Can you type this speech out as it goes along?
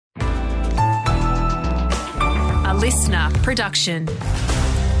listener production.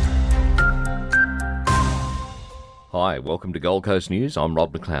 Hi, welcome to Gold Coast News. I'm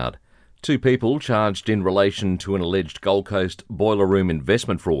Rod McLeod. Two people charged in relation to an alleged Gold Coast boiler room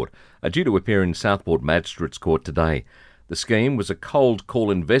investment fraud are due to appear in Southport Magistrates Court today. The scheme was a cold call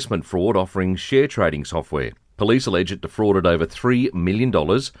investment fraud offering share trading software. Police allege it defrauded over $3 million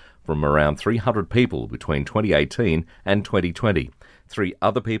from around 300 people between 2018 and 2020. Three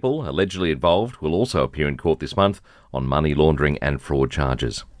other people allegedly involved will also appear in court this month on money laundering and fraud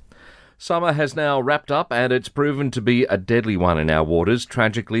charges. Summer has now wrapped up and it's proven to be a deadly one in our waters.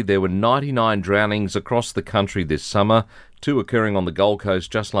 Tragically, there were 99 drownings across the country this summer, 2 occurring on the Gold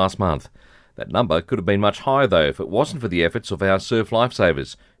Coast just last month. That number could have been much higher, though, if it wasn't for the efforts of our surf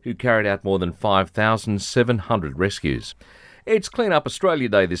lifesavers, who carried out more than 5,700 rescues. It's Clean Up Australia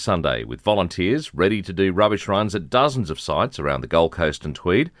Day this Sunday, with volunteers ready to do rubbish runs at dozens of sites around the Gold Coast and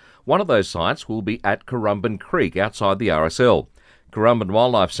Tweed. One of those sites will be at Currumbin Creek, outside the RSL. Currumbin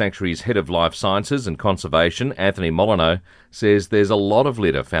Wildlife Sanctuary's Head of Life Sciences and Conservation, Anthony Molyneux, says there's a lot of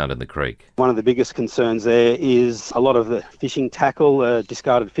litter found in the creek. One of the biggest concerns there is a lot of the fishing tackle,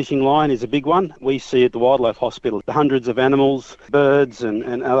 discarded fishing line is a big one. We see at the Wildlife Hospital the hundreds of animals, birds and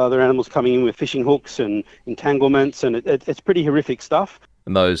other animals coming in with fishing hooks and entanglements, and it's pretty horrific stuff.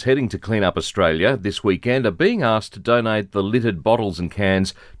 And those heading to Clean Up Australia this weekend are being asked to donate the littered bottles and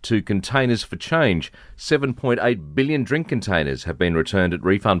cans to Containers for Change. 7.8 billion drink containers have been returned at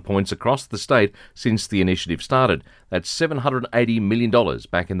refund points across the state since the initiative started. That's $780 million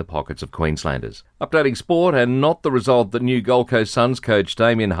back in the pockets of Queenslanders. Updating sport, and not the result that new Gold Coast Suns coach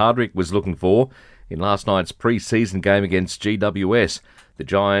Damien Hardwick was looking for in last night's pre-season game against GWS. The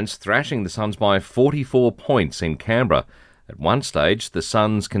Giants thrashing the Suns by 44 points in Canberra. At one stage, the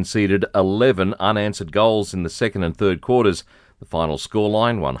Suns conceded 11 unanswered goals in the second and third quarters. The final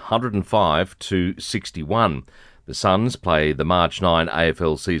scoreline 105-61. The Suns play the March 9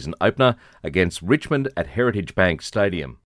 AFL season opener against Richmond at Heritage Bank Stadium.